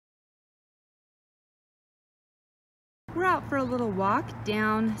we're out for a little walk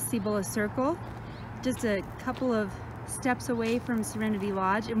down Cibola Circle, just a couple of steps away from Serenity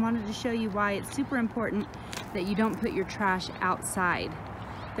Lodge, and wanted to show you why it's super important that you don't put your trash outside.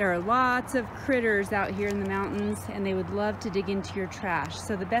 There are lots of critters out here in the mountains and they would love to dig into your trash.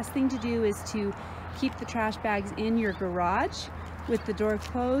 So the best thing to do is to keep the trash bags in your garage with the door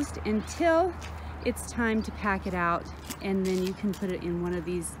closed until it's time to pack it out, and then you can put it in one of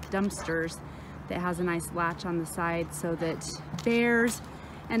these dumpsters that has a nice latch on the side so that bears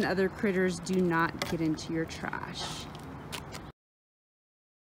and other critters do not get into your trash.